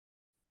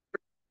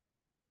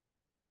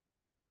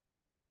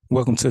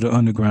Welcome to the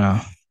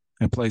underground,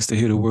 a place to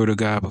hear the word of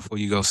God before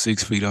you go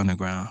 6 feet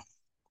underground,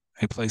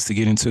 a place to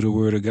get into the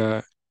word of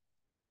God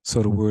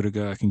so the word of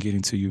God can get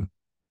into you.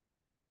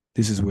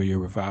 This is where your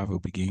revival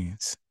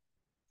begins.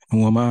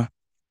 Who am I?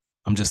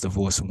 I'm just a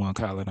voice of one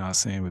calling out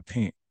saying,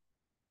 repent,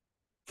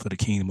 for the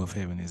kingdom of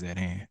heaven is at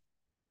hand.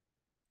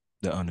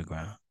 The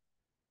underground.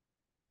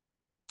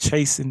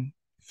 Chasing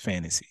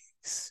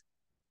fantasies.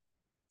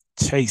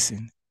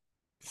 Chasing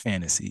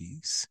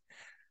fantasies.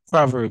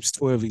 Proverbs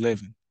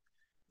 12:11.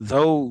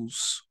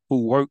 Those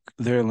who work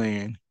their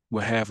land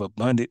will have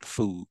abundant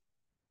food,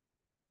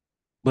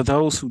 but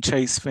those who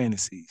chase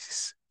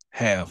fantasies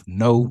have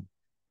no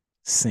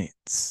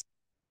sense.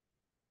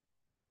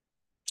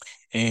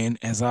 And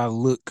as I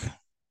look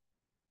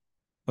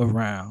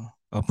around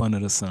up under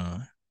the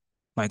sun,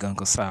 like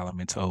Uncle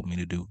Solomon told me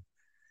to do,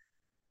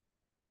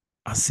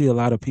 I see a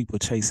lot of people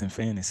chasing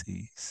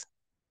fantasies,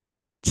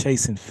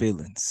 chasing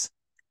feelings,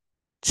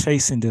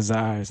 chasing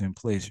desires and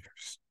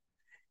pleasures.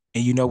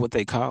 And you know what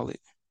they call it?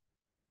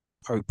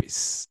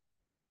 Purpose.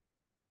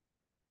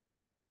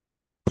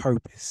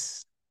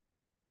 Purpose.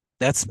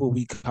 That's what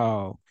we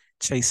call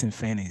chasing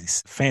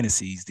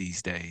fantasies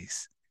these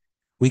days.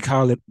 We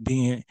call it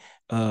being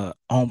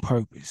on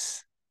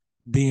purpose,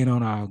 being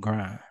on our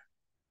grind.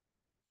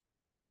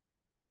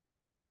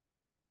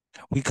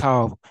 We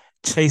call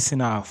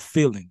chasing our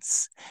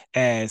feelings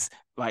as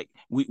like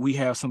we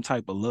have some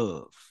type of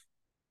love.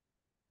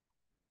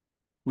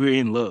 We're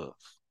in love.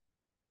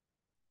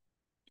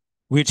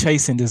 We're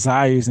chasing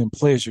desires and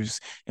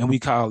pleasures, and we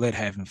call that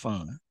having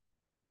fun.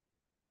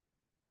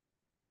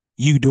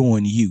 You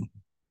doing you.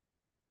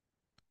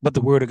 But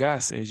the word of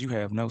God says you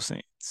have no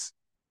sense.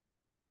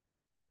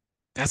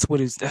 That's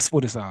what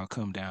it's all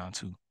come down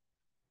to.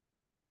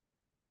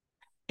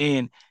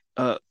 In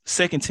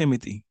 2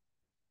 Timothy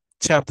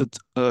chapter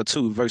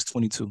 2, verse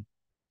 22.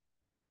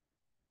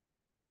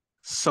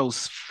 So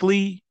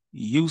flee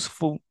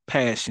useful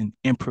passion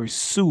and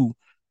pursue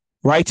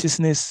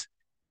righteousness,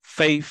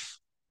 faith,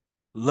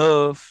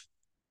 love,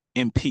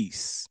 and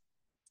peace,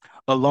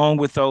 along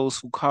with those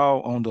who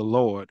call on the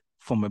Lord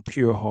from a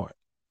pure heart.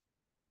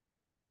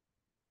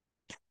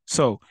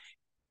 So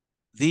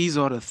these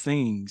are the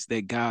things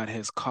that God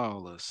has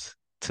called us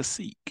to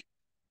seek.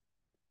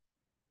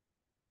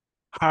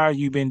 How are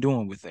you been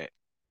doing with that?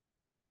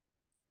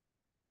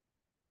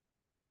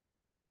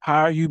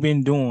 How are you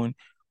been doing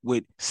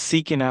with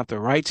seeking after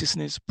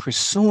righteousness,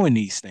 pursuing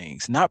these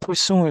things, not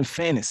pursuing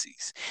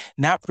fantasies,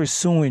 not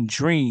pursuing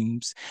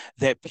dreams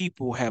that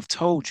people have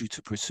told you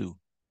to pursue,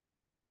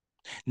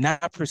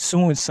 not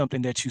pursuing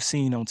something that you've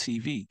seen on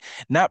TV,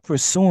 not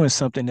pursuing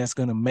something that's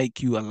going to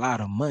make you a lot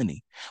of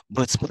money,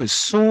 but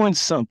pursuing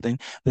something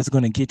that's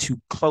going to get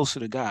you closer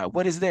to God.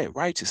 What is that?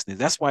 Righteousness.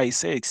 That's why he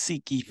said,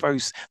 seek ye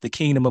first the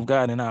kingdom of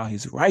God and all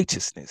his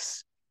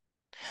righteousness.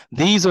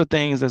 These are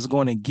things that's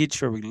going to get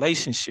your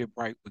relationship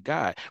right with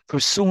God.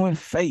 Pursuing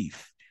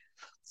faith,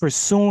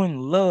 pursuing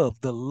love,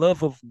 the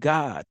love of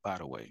God, by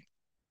the way.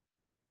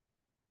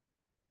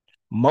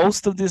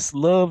 Most of this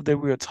love that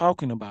we're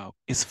talking about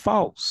is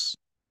false,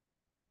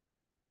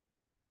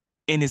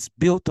 and it's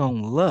built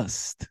on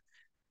lust.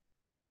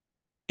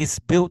 It's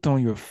built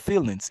on your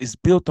feelings. It's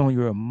built on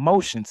your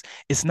emotions.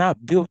 It's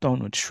not built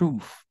on the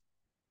truth.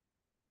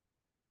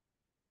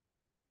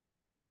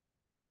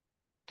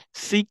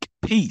 Seek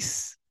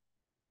peace.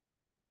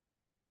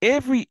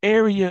 Every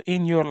area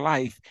in your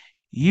life,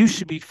 you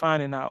should be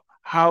finding out,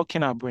 how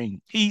can I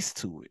bring peace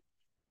to it?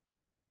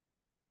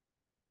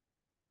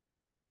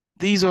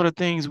 These are the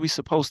things we're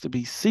supposed to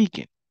be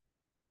seeking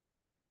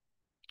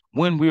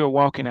when we are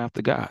walking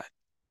after God.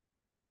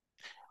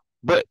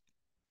 But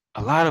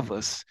a lot of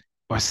us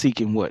are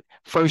seeking what?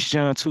 1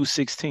 John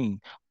 2:16,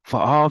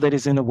 for all that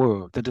is in the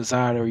world, the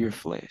desire of your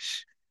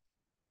flesh.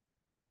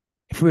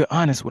 If we're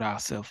honest with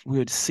ourselves,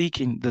 we're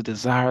seeking the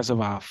desires of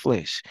our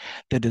flesh,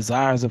 the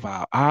desires of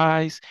our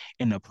eyes,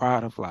 and the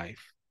pride of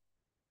life,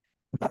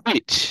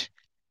 which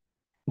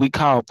we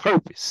call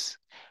purpose,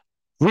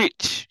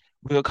 which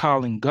we're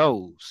calling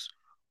goals,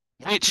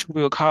 which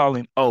we're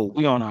calling, oh,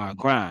 we on our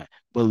grind.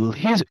 But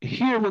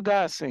hear what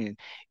God's saying.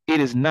 It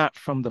is not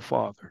from the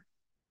Father.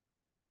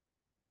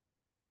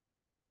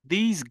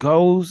 These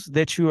goals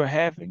that you are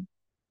having,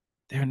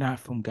 they're not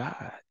from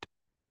God.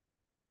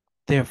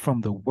 They're from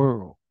the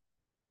world.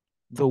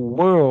 The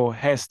world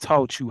has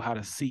taught you how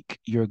to seek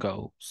your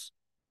goals.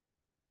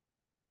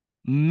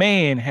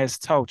 Man has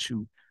taught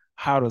you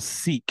how to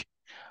seek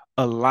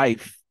a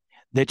life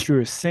that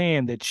you're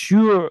saying that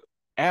you're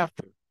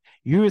after.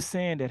 You're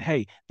saying that,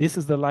 hey, this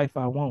is the life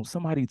I want.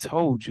 Somebody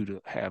told you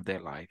to have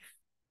that life.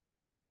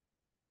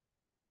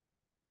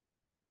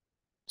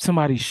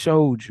 Somebody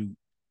showed you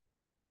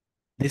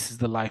this is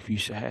the life you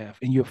should have,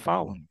 and you're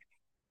following it.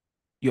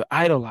 You're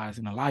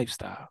idolizing a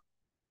lifestyle.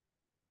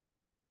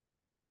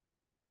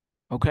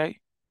 Okay?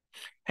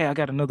 Hey, I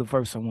got another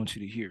verse I want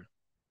you to hear.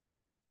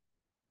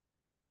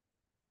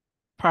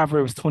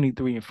 Proverbs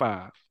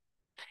 23:5.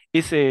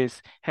 It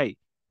says, hey,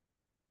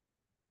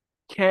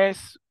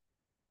 cast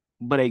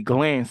but a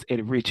glance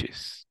at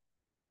riches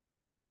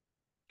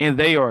and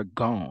they are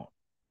gone.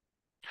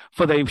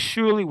 For they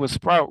surely will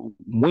sprout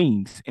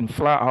wings and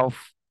fly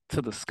off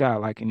to the sky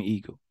like an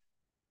eagle.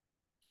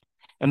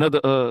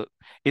 Another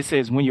it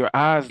says when your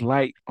eyes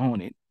light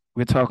on it,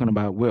 we're talking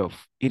about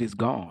wealth, it is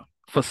gone.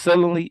 For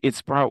suddenly it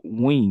sprout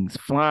wings,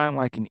 flying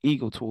like an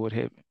eagle toward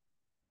heaven.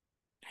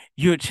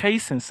 You're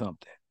chasing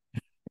something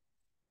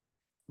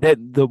that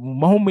the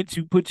moment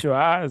you put your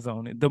eyes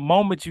on it, the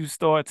moment you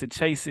start to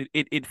chase it,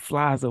 it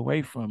flies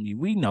away from you.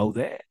 We know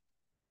that.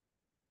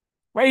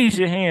 Raise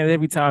your hand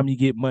every time you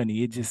get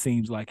money. It just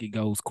seems like it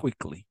goes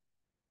quickly.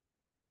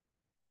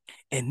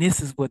 And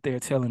this is what they're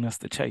telling us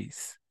to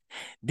chase.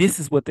 This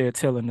is what they're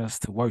telling us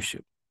to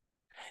worship.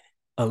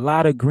 A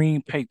lot of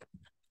green paper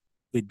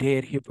with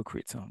dead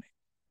hypocrites on it.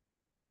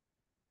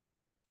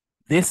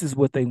 This is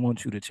what they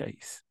want you to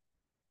chase.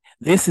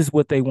 This is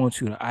what they want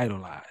you to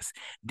idolize.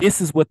 This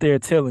is what they're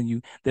telling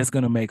you that's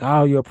going to make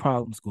all your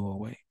problems go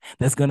away.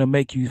 That's going to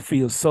make you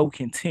feel so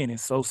content and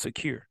so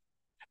secure.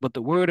 But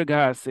the word of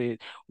God said,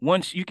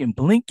 once you can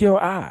blink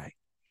your eye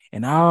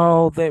and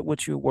all that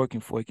what you're working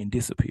for, it can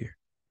disappear.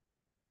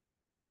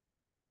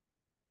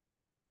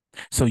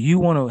 So you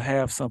want to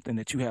have something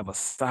that you have a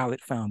solid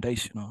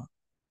foundation on.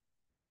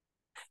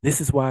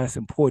 This is why it's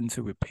important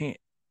to repent.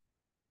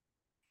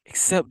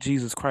 Accept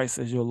Jesus Christ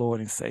as your Lord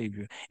and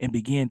Savior and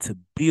begin to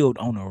build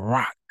on a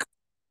rock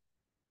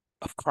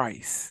of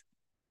Christ,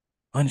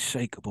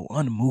 unshakable,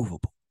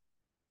 unmovable.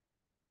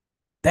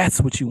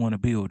 That's what you want to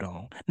build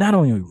on, not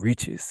on your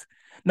riches,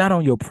 not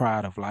on your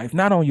pride of life,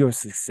 not on your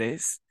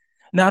success,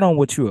 not on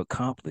what you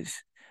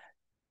accomplish,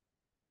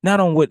 not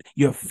on what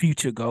your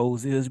future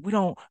goals is. We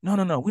don't,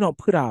 no. We don't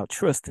put our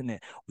trust in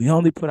that. We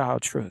only put our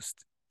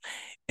trust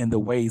in the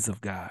ways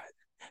of God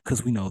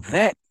because we know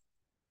that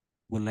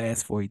will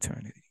last for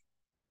eternity.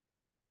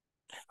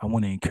 I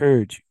want to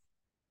encourage you.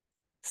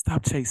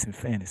 Stop chasing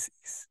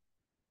fantasies.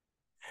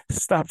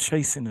 Stop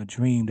chasing a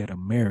dream that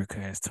America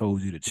has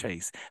told you to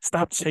chase.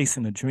 Stop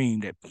chasing a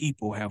dream that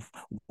people have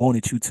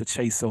wanted you to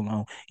chase so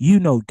long. You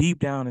know deep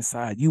down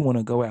inside you want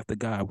to go after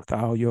God with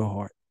all your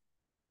heart,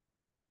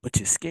 but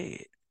you're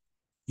scared.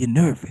 You're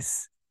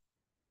nervous.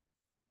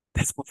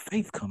 That's what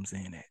faith comes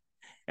in at.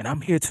 And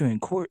I'm here to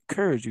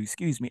encourage you,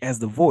 as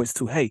the voice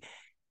to, hey,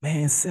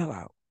 man, sell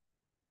out.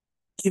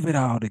 Give it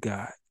all to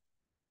God.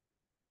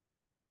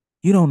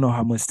 You don't know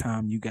how much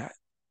time you got.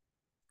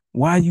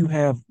 While you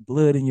have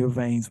blood in your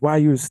veins, while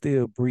you're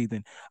still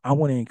breathing, I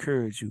want to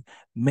encourage you,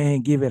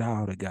 man, give it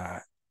all to God.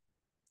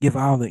 Give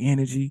all the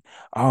energy,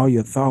 all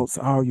your thoughts,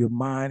 all your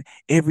mind,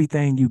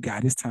 everything you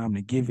got. It's time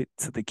to give it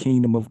to the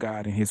kingdom of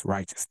God and his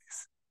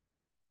righteousness.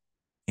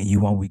 And you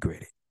won't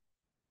regret it.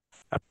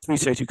 I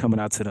appreciate you coming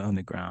out to the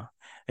underground,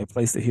 a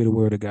place to hear the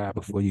word of God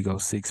before you go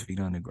 6 feet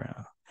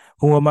underground.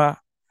 Who am I?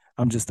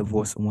 I'm just the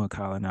voice of one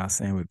calling out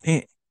saying,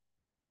 repent.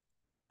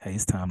 Hey,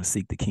 it's time to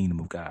seek the kingdom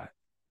of God.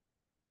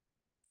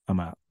 I'm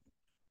out.